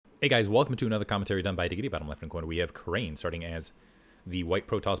Hey guys, welcome to another commentary done by Diggity. Bottom left hand corner, we have Khrane starting as the white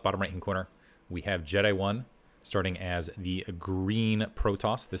Protoss. Bottom right hand corner, we have JediOne starting as the green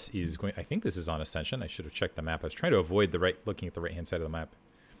Protoss. This is going, I think this is on Ascension. I should have checked the map. I was trying to avoid looking at the right hand side of the map.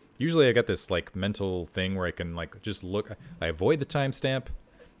 Usually I got this like mental thing where I can like just look. I avoid the timestamp.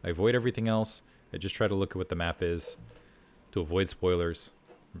 I avoid everything else. I just try to look at what the map is to avoid spoilers.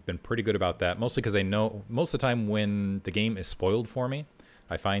 I've been pretty good about that, mostly because I know most of the time when the game is spoiled for me,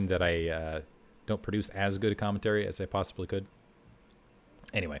 I find that I don't produce as good a commentary as I possibly could.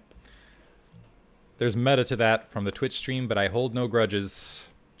 Anyway, there's meta to that from the Twitch stream, but I hold no grudges.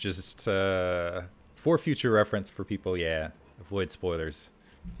 Just for future reference for people, yeah, avoid spoilers.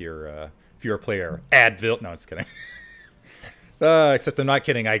 If you're a player, Advil. No, I'm just kidding. Except I'm not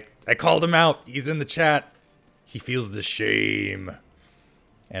kidding. I called him out. He's in the chat. He feels the shame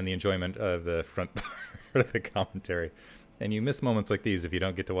and the enjoyment of the front part of the commentary. And you miss moments like these if you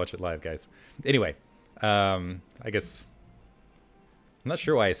don't get to watch it live, guys. Anyway, I guess I'm not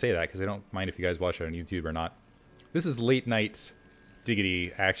sure why I say that, because I don't mind if you guys watch it on YouTube or not. This is late night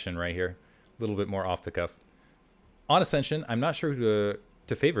Diggity action right here. A little bit more off the cuff. On Ascension, I'm not sure who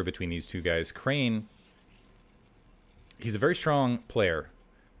to favor between these two guys. Khrane, he's a very strong player.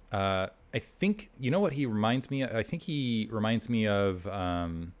 I think, you know what he reminds me of? I think he reminds me of,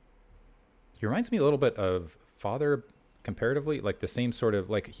 he reminds me a little bit of Father, comparatively, like the same sort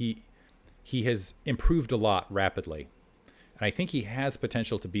of, like he has improved a lot rapidly. And I think he has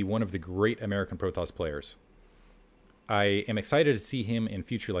potential to be one of the great American Protoss players. I am excited to see him in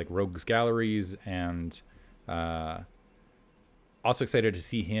future like Rogues Galleries, and also excited to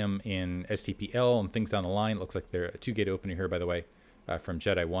see him in STPL and things down the line. Looks like they're a 2-gate opener here, by the way, from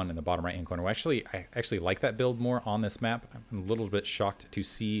JediOne in the bottom right hand corner. I actually like that build more on this map. I'm a little bit shocked to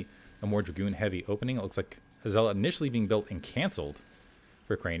see a more Dragoon heavy opening. It looks like a Zealot initially being built and canceled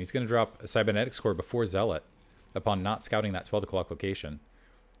for Khrane. He's going to drop a Cybernetics Core before Zealot upon not scouting that 12 o'clock location.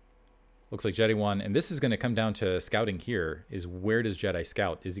 Looks like JediOne, and this is going to come down to scouting here, is where does Jedi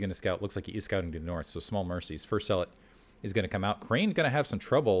scout? Is he going to scout? Looks like he is scouting to the north, so small mercies. First Zealot is going to come out. Khrane going to have some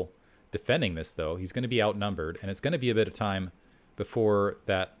trouble defending this, though. He's going to be outnumbered, and it's going to be a bit of time before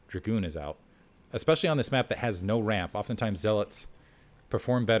that Dragoon is out, especially on this map that has no ramp. Oftentimes Zealots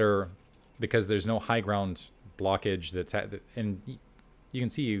perform better because there's no high ground blockage that's and you can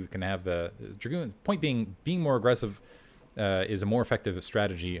see you can have the Dragoon. Point being more aggressive is a more effective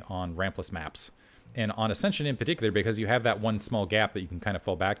strategy on rampless maps, and on Ascension in particular, because you have that one small gap that you can kind of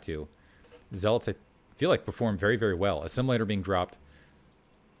fall back to. Zealots, I feel like, perform very, very well. Assimilator being dropped,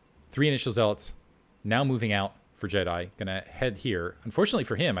 3 initial Zealots now moving out for Jedi, gonna head here. Unfortunately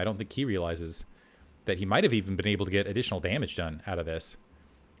for him, I don't think he realizes that he might have even been able to get additional damage done out of this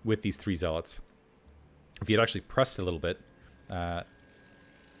with these 3 Zealots if he had actually pressed a little bit.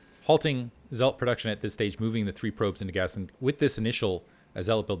 Halting Zealot production at this stage, moving the 3 probes into gas. And with this initial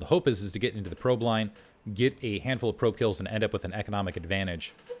Zealot build, the hope is to get into the probe line, get a handful of probe kills, and end up with an economic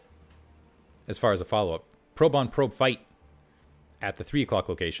advantage as far as a follow-up. Probe on probe fight at the 3 o'clock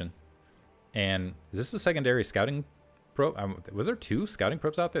location. And is this a secondary scouting probe? Was there 2 scouting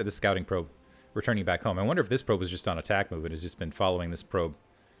probes out there? This scouting probe returning back home. I wonder if this probe was just on attack move and has just been following this probe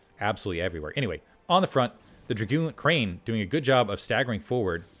absolutely everywhere. Anyway, on the front, the Dragoon Khrane doing a good job of staggering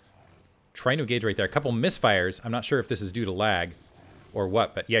forward, trying to engage right there. A couple misfires. I'm not sure if this is due to lag or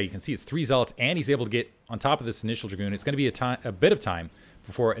what, but yeah, you can see it's 3 Zealots, and he's able to get on top of this initial Dragoon. It's going to be a bit of time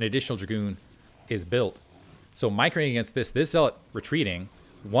before an additional Dragoon is built. So microing against this Zealot retreating.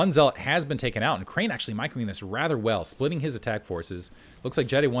 1 Zealot has been taken out, and Khrane actually microing this rather well, splitting his attack forces. Looks like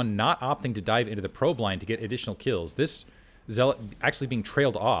JediOne not opting to dive into the probe line to get additional kills. This Zealot actually being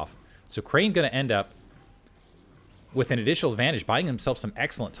trailed off. So Khrane going to end up with an additional advantage, buying himself some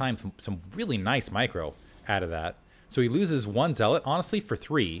excellent time, some really nice micro out of that. So he loses 1 Zealot, honestly, for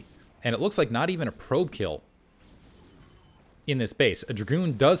 3, and it looks like not even a probe kill in this base. A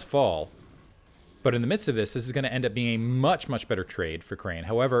Dragoon does fall, but in the midst of this is going to end up being a much, much better trade for Khrane.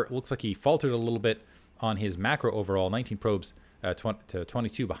 However, it looks like he faltered a little bit on his macro overall. 19 probes to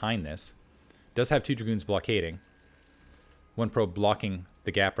 22 behind this. Does have 2 Dragoons blockading. 1 probe blocking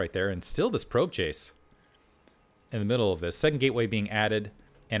the gap right there, and still this probe chase in the middle of this. Second gateway being added,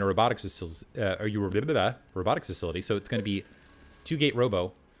 and a robotics facility. So it's going to be 2-gate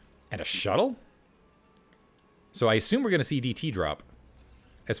robo and a shuttle. So I assume we're going to see DT drop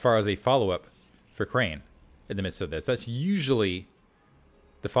as far as a follow-up for Khrane in the midst of this. That's usually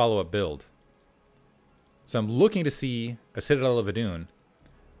the follow-up build. So I'm looking to see a Citadel of Adun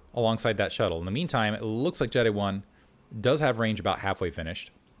alongside that shuttle. In the meantime, it looks like JediOne does have range about halfway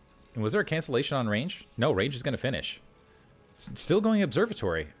finished. And was there a cancellation on range? No, range is going to finish. Still going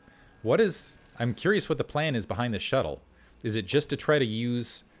observatory. I'm curious what the plan is behind this shuttle. Is it just to try to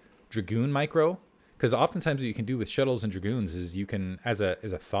use Dragoon micro? Because oftentimes what you can do with shuttles and Dragoons is you can, as a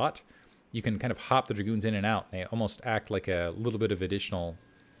thought, you can kind of hop the Dragoons in and out. They almost act like a little bit of additional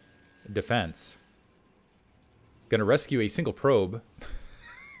defense. Gonna rescue a single probe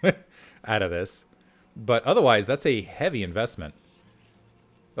out of this. But otherwise, that's a heavy investment.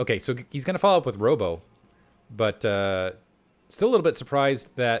 Okay, so he's gonna follow up with Robo. But still a little bit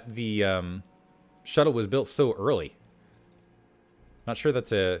surprised that the shuttle was built so early. Not sure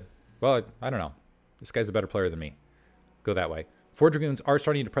that's a... Well, I don't know. This guy's a better player than me. Go that way. 4 Dragoons are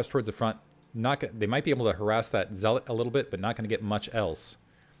starting to press towards the front. They might be able to harass that Zealot a little bit, but not going to get much else.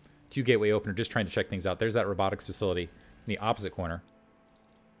 2 Gateway Opener, just trying to check things out. There's that robotics facility in the opposite corner.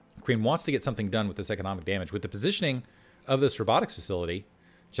 Khrane wants to get something done with this economic damage. With the positioning of this robotics facility,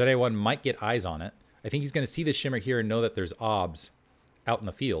 JediOne might get eyes on it. I think he's going to see this shimmer here and know that there's OBS out in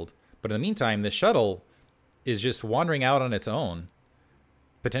the field. But in the meantime, the shuttle is just wandering out on its own,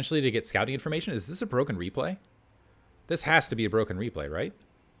 potentially to get scouting information. Is this a broken replay? This has to be a broken replay, right?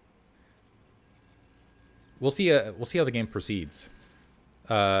 We'll see how the game proceeds.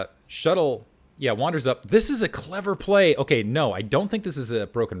 Shuttle, yeah, wanders up. This is a clever play. Okay, no, I don't think this is a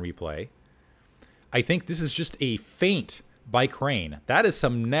broken replay. I think this is just a feint by Khrane. That is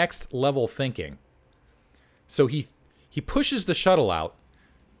some next level thinking. So he pushes the shuttle out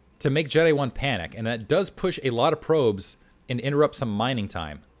to make JediOne panic, and that does push a lot of probes and interrupt some mining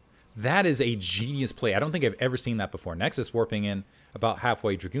time. That is a genius play. I don't think I've ever seen that before. Nexus warping in about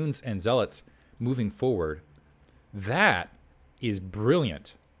halfway. Dragoons and Zealots moving forward. That is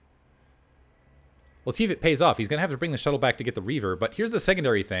brilliant. Let's see if it pays off. He's going to have to bring the shuttle back to get the Reaver. But here's the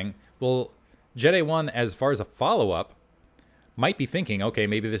secondary thing. Well, JediOne, as far as a follow-up, might be thinking, okay,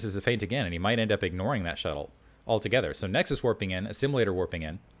 maybe this is a feint again, and he might end up ignoring that shuttle altogether. So Nexus warping in, Assimilator warping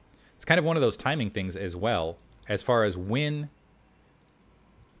in. It's kind of one of those timing things as well, as far as when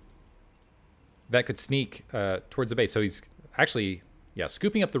that could sneak towards the base. So he's actually, yeah,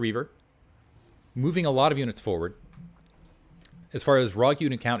 scooping up the Reaver, moving a lot of units forward. As far as raw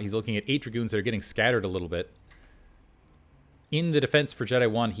unit count, he's looking at 8 Dragoons that are getting scattered a little bit. In the defense for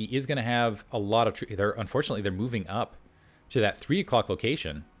JediOne, he is going to have a lot of... Unfortunately, they're moving up to that 3 o'clock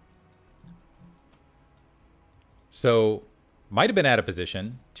location. So, might have been out of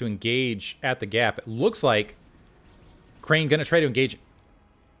position to engage at the gap. It looks like Khrane going to try to engage.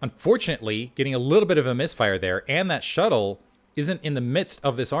 Unfortunately, getting a little bit of a misfire there, and that shuttle isn't in the midst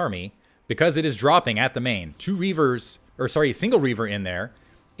of this army because it is dropping at the main. 2 Reavers, or sorry, a single Reaver in there,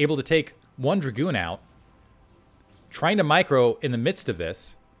 able to take 1 Dragoon out, trying to micro in the midst of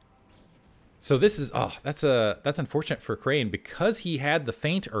this. So this is, oh, that's unfortunate for Khrane because he had the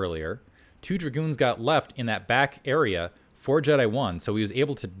feint earlier. 2 Dragoons got left in that back area for JediOne, so he was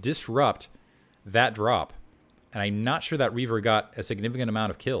able to disrupt that drop. And I'm not sure that Reaver got a significant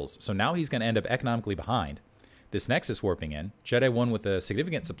amount of kills. So now he's going to end up economically behind. This Nexus warping in. JediOne with a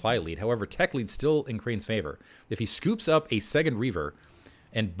significant supply lead. However, tech lead still in Khrane's favor. If he scoops up a second Reaver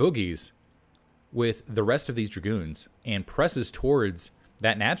and boogies with the rest of these Dragoons and presses towards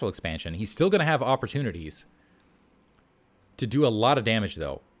that natural expansion, he's still going to have opportunities to do a lot of damage,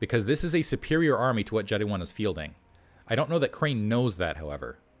 though, because this is a superior army to what JediOne is fielding. I don't know that Khrane knows that,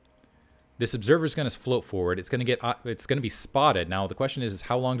 however. This observer is going to float forward. It's going to be spotted. Now, the question is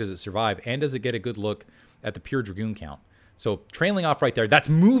how long does it survive, and does it get a good look at the pure Dragoon count? So, trailing off right there. That's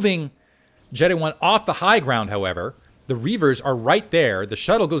moving JediOne off the high ground, however. The Reavers are right there. The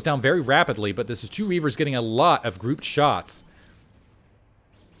shuttle goes down very rapidly, but this is 2 Reavers getting a lot of grouped shots.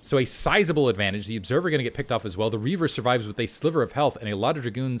 So, a sizable advantage. The observer going to get picked off as well. The Reaver survives with a sliver of health, and a lot of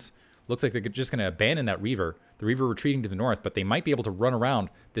Dragoons looks like they're just going to abandon that Reaver. The Reaver retreating to the north, but they might be able to run around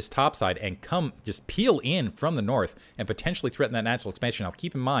this top side and just peel in from the north and potentially threaten that natural expansion. Now,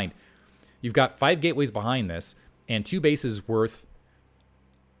 keep in mind, you've got 5 gateways behind this and 2 bases worth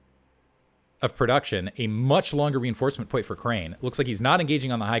of production, a much longer reinforcement point for Khrane. Looks like he's not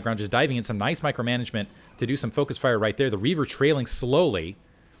engaging on the high ground, just diving in some nice micromanagement to do some focus fire right there. The Reaver trailing slowly.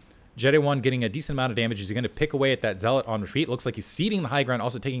 JediOne getting a decent amount of damage. He's going to pick away at that Zealot on retreat. Looks like he's ceding the high ground,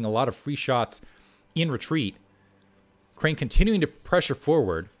 also taking a lot of free shots in retreat. Khrane continuing to pressure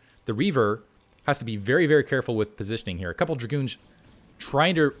forward. The Reaver has to be very, very careful with positioning here. A couple Dragoons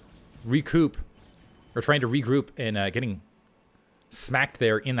trying to recoup, or trying to regroup, and getting smacked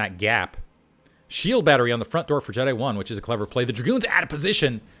there in that gap. Shield battery on the front door for JediOne, which is a clever play. The Dragoons out of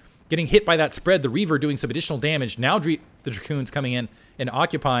position, getting hit by that spread. The Reaver doing some additional damage. Now the Dragoons coming in and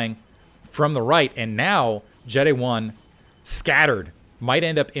occupying from the right. And now JediOne scattered. Might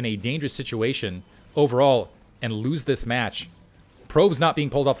end up in a dangerous situation overall and lose this match Probes not being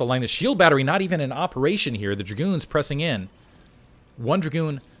pulled off the line. The shield battery not even in operation here. The Dragoons pressing in. One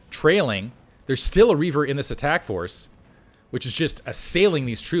Dragoon trailing. There's still a Reaver in this attack force, which is just assailing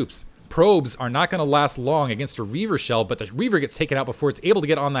these troops. Probes are not going to last long against a Reaver shell, but the Reaver gets taken out before it's able to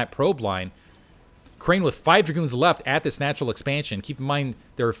get on that probe line. Khrane with 5 Dragoons left at this natural expansion. Keep in mind,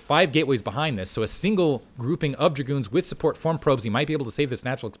 there are 5 gateways behind this, so a single grouping of Dragoons with support from probes, he might be able to save this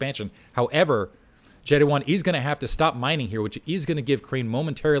natural expansion. However, JediOne is going to have to stop mining here, which is going to give Khrane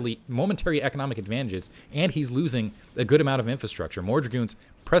momentary economic advantages, and he's losing a good amount of infrastructure. More Dragoons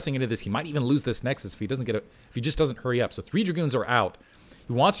pressing into this. He might even lose this Nexus if he doesn't if he just doesn't hurry up. So 3 Dragoons are out.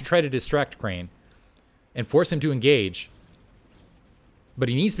 He wants to try to distract Khrane and force him to engage, but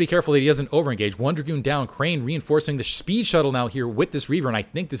he needs to be careful that he doesn't overengage. 1 Dragoon down. Khrane reinforcing the speed shuttle now here with this Reaver, and I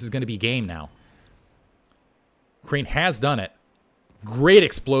think this is going to be game now. Khrane has done it. Great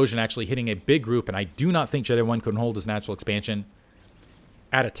explosion actually hitting a big group, and I do not think JediOne can hold his natural expansion.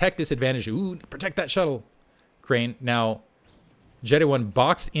 At a tech disadvantage. Ooh, protect that shuttle, Khrane. Now, JediOne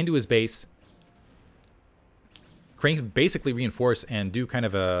boxed into his base. Khrane can basically reinforce and do kind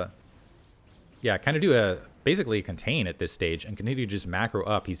of a... Yeah, kind of do a... Basically a contain at this stage and continue to just macro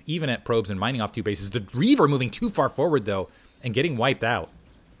up. He's even at probes and mining off 2 bases. The Reaver moving too far forward, though, and getting wiped out.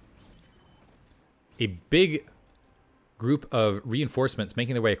 A big group of reinforcements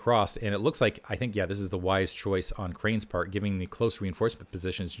making their way across, and it looks like, I think, yeah, this is the wise choice on Khrane's part, giving the close reinforcement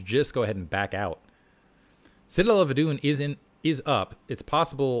positions. Just go ahead and back out. Citadel of Adun is up. It's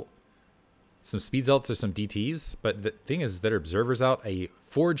possible some speed zealots or some DTs, but the thing is that observers out. A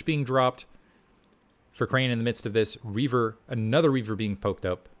forge being dropped for Khrane in the midst of this. Reaver, another Reaver being picked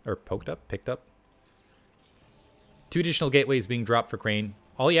up. 2 additional gateways being dropped for Khrane.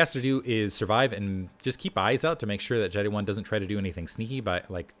 All he has to do is survive and just keep eyes out to make sure that JediOne doesn't try to do anything sneaky by,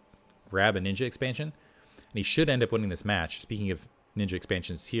 like, grab a ninja expansion. And he should end up winning this match. Speaking of ninja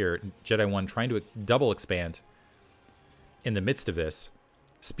expansions here, JediOne trying to double expand in the midst of this.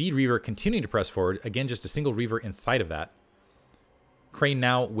 Speed Reaver continuing to press forward. Again, just a single Reaver inside of that. Khrane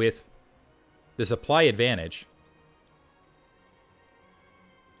now with the supply advantage.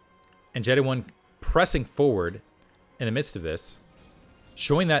 And JediOne pressing forward in the midst of this.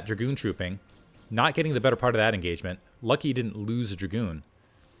 Showing that Dragoon trooping, not getting the better part of that engagement. Lucky he didn't lose a Dragoon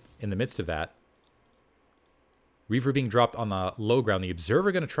in the midst of that. Reaver being dropped on the low ground. The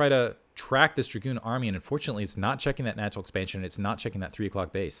Observer going to try to track this Dragoon army, and unfortunately it's not checking that natural expansion. It's not checking that 3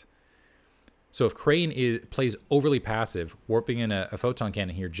 o'clock base. So if Khrane plays overly passive, warping in a photon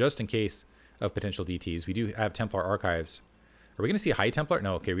cannon here just in case of potential DTs. We do have Templar archives. Are we going to see High Templar?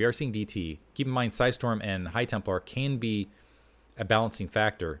 No, okay, we are seeing DT. Keep in mind, Psystorm and High Templar can be a balancing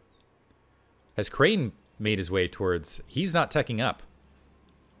factor. Has Khrane made his way towards... He's not teching up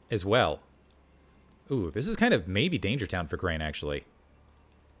as well. Ooh, this is kind of maybe Danger Town for Khrane, actually.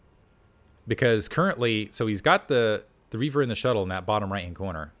 Because currently... So he's got the Reaver in the shuttle in that bottom right-hand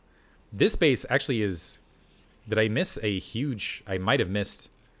corner. This base actually is... Did I miss a huge... I might have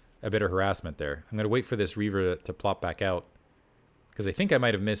missed a bit of harassment there. I'm going to wait for this Reaver to plop back out. Because I think I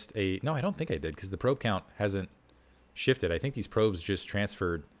might have missed a... No, I don't think I did, because the probe count hasn't shifted. I think these probes just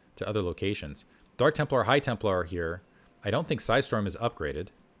transferred to other locations. Dark Templar, High Templar here. I don't think Psystorm is upgraded.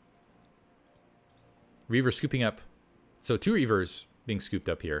 Reaver scooping up. So 2 Reavers being scooped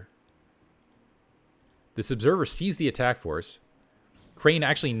up here. This Observer sees the attack force. Khrane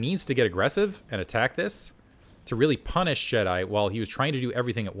actually needs to get aggressive and attack this to really punish Jedi while he was trying to do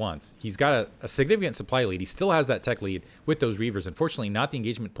everything at once. He's got a significant supply lead. He still has that tech lead with those Reavers. Unfortunately, not the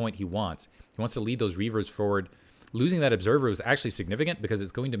engagement point he wants. He wants to lead those Reavers forward. Losing that Observer was actually significant because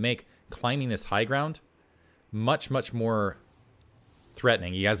it's going to make climbing this high ground much, much more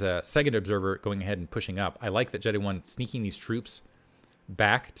threatening. He has a second Observer going ahead and pushing up. I like that JediOne sneaking these troops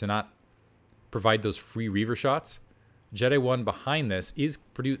back to not provide those free Reaver shots. JediOne behind this is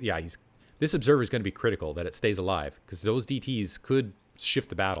this Observer is going to be critical that it stays alive because those DTs could shift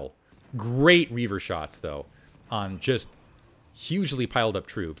the battle. Great Reaver shots, though, on just hugely piled up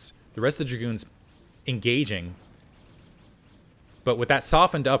troops. The rest of the Dragoons engaging. But with that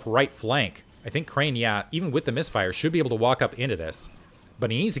softened up right flank, I think Khrane, yeah, even with the misfire, should be able to walk up into this. But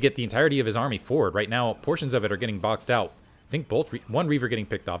he needs to get the entirety of his army forward. Right now, portions of it are getting boxed out. I think one Reaver getting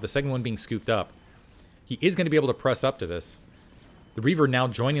picked off, the second one being scooped up. He is going to be able to press up to this. The Reaver now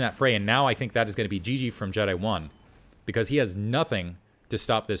joining that fray, and now I think that is going to be GG from JediOne. Because he has nothing to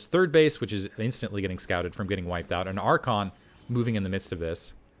stop this third base, which is instantly getting scouted from getting wiped out. An Archon moving in the midst of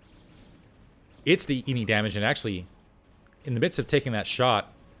this. It's the eating damage, and actually, in the midst of taking that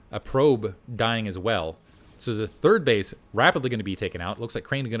shot, a probe dying as well. So the third base rapidly going to be taken out. Looks like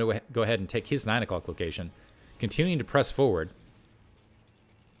Khrane is going to go ahead and take his 9 o'clock location. Continuing to press forward.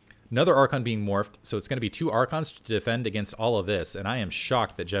 Another Archon being morphed, so it's going to be 2 Archons to defend against all of this, and I am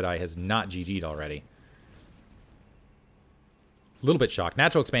shocked that Jedi has not GG'd already. A little bit shocked.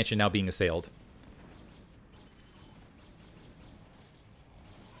 Natural expansion now being assailed.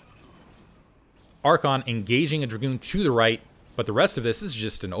 Archon engaging a Dragoon to the right, but the rest of this is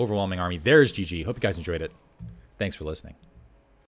just an overwhelming army. There's GG. Hope you guys enjoyed it. Thanks for listening.